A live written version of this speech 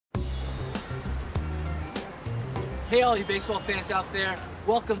Hey all you baseball fans out there,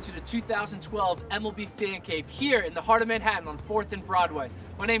 welcome to the 2012 MLB Fan Cave here in the heart of Manhattan on 4th and Broadway.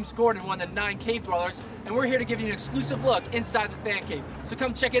 My name's Gordon, one of the 9 cave dwellers, and we're here to give you an exclusive look inside the fan cave, so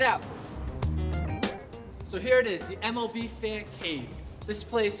come check it out. So here it is, the MLB Fan Cave. This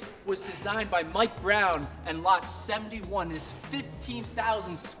place was designed by Mike Brown and Lot 71, this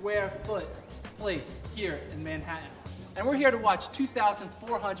 15,000 square foot place here in Manhattan. And we're here to watch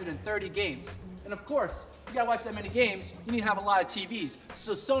 2,430 games. And of course, you gotta watch that many games, you need to have a lot of TVs.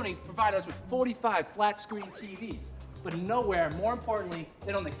 So Sony provided us with 45 flat screen TVs. But nowhere, more importantly,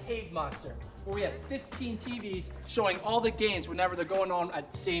 than on the Cave Monster, where we have 15 TVs showing all the games whenever they're going on at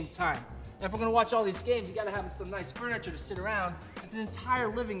the same time. And if we're gonna watch all these games, you gotta have some nice furniture to sit around. And this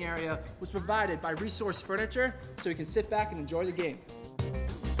entire living area was provided by Resource Furniture, so you can sit back and enjoy the game.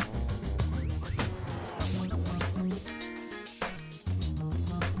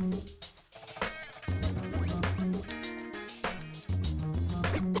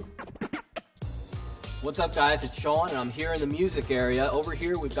 What's up guys, it's Sean and I'm here in the music area. Over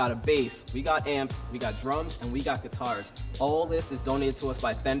here we've got a bass, we got amps, we got drums, and we got guitars. All this is donated to us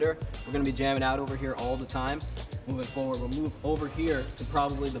by Fender. We're going to be jamming out over here all the time. Moving forward, we'll move over here to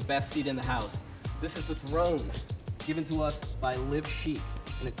probably the best seat in the house. This is the throne given to us by Live Chic,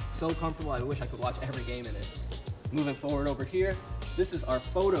 and it's so comfortable I wish I could watch every game in it. Moving forward over here, this is our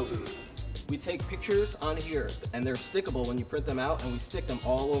photo booth. We take pictures on here, and they're stickable when you print them out, and we stick them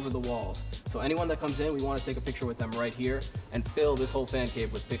all over the walls. So anyone that comes in, we want to take a picture with them right here and fill this whole fan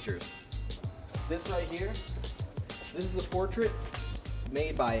cave with pictures. This right here, this is a portrait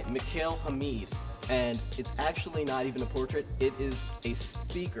made by Mikhail Hamid, and it's actually not even a portrait, it is a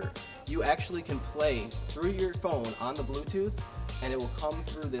speaker. You actually can play through your phone on the Bluetooth, and it will come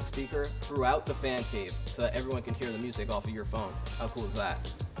through this speaker throughout the fan cave so that everyone can hear the music off of your phone. How cool is that?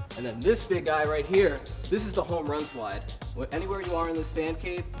 And then this big guy right here, this is the home run slide. Anywhere you are in this fan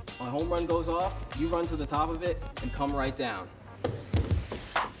cave, a home run goes off, you run to the top of it and come right down.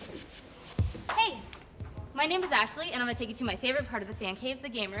 Hey, my name is Ashley and I'm gonna take you to my favorite part of the fan cave, the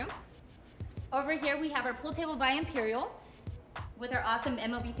game room. Over here we have our pool table by Imperial with our awesome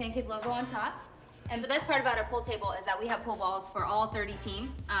MLB Fan Cave logo on top. And the best part about our pool table is that we have pool balls for all 30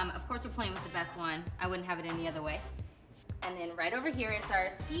 teams. Of course we're playing with the best one. I wouldn't have it any other way. And then right over here is our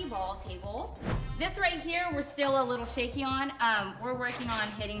skee ball table. This right here, we're still a little shaky on. We're working on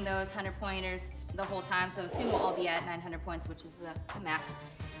hitting those 100-pointers the whole time, so soon we'll all be at 900 points, which is the max.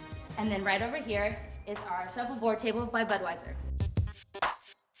 And then right over here is our shuffleboard table by Budweiser.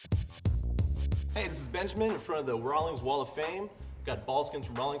 Hey, this is Benjamin in front of the Rawlings Wall of Fame. We've got ball skins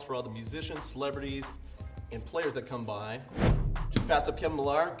from Rawlings for all the musicians, celebrities, and players that come by. Just passed up Kevin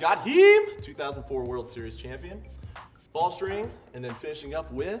Millar, got him! 2004 World Series champion. Ball string, and then finishing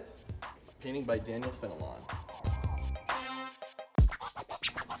up with a painting by Daniel Fenelon.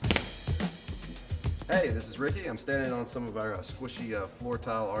 Hey, this is Ricky. I'm standing on some of our squishy floor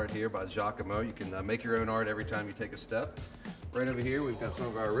tile art here by Giacomo. You can make your own art every time you take a step. Right over here, we've got some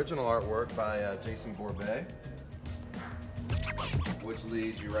of our original artwork by Jason Borbet, which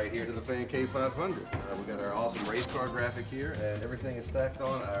leads you right here to the Fan Cave 500. We've got our awesome race car graphic here, and everything is stacked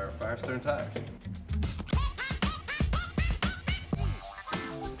on our Firestone tires.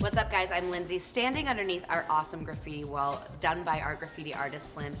 What's up guys, I'm Lindsay, standing underneath our awesome graffiti wall done by our graffiti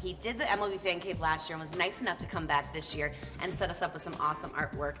artist Slim. He did the MLB Fan Cave last year and was nice enough to come back this year and set us up with some awesome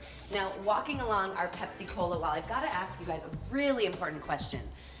artwork. Now, walking along our Pepsi Cola wall, I've got to ask you guys a really important question.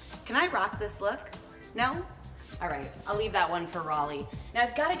 Can I rock this look? No? All right, I'll leave that one for Raleigh. Now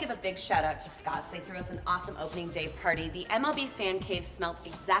I've got to give a big shout out to Scott's. They threw us an awesome opening day party. The MLB Fan Cave smelled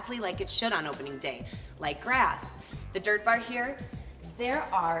exactly like it should on opening day, like grass. The dirt bar here, there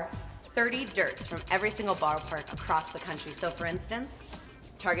are 30 dirts from every single ballpark across the country. So for instance,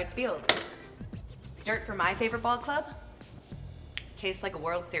 Target Field. Dirt for my favorite ball club tastes like a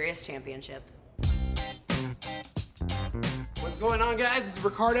World Series championship. What's going on, guys? This is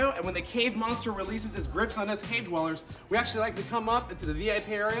Ricardo, and when the Cave Monster releases its grips on us cave dwellers, we actually like to come up into the VIP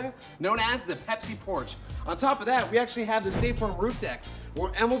area known as the Pepsi Porch. On top of that, we actually have the State Farm roof deck,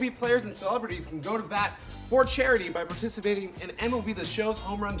 where MLB players and celebrities can go to bat for charity by participating in MLB The Show's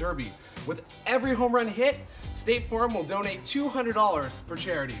Home Run Derby. With every home run hit, State Farm will donate $200 for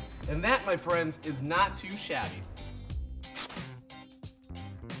charity. And that, my friends, is not too shabby.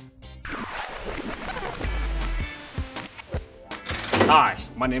 Hi,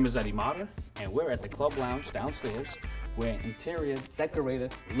 my name is Eddie Mata, and we're at the Club Lounge downstairs, where interior decorator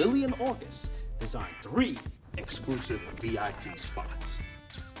Lillian August designed 3 exclusive VIP spots.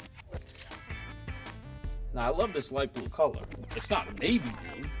 Now, I love this light blue color. It's not navy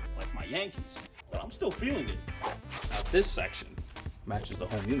blue, like my Yankees. but I'm still feeling it. Now this section matches the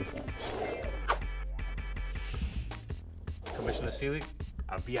home uniforms. Commissioner Seeley,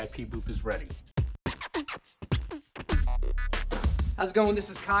 our VIP booth is ready. How's it going? This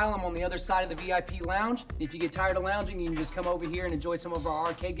is Kyle. I'm on the other side of the VIP lounge. If you get tired of lounging, you can just come over here and enjoy some of our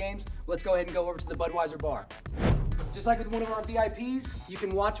arcade games. Let's go ahead and go over to the Budweiser bar. Just like with one of our VIPs, you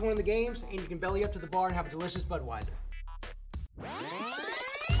can watch one of the games and you can belly up to the bar and have a delicious Budweiser.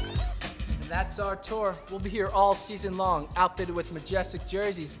 And that's our tour. We'll be here all season long, outfitted with majestic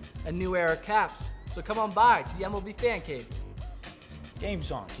jerseys and new era caps. So come on by to the MLB Fan Cave.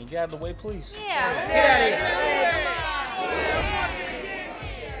 Game's on. Can you get out of the way, please? Yeah. Get out of here.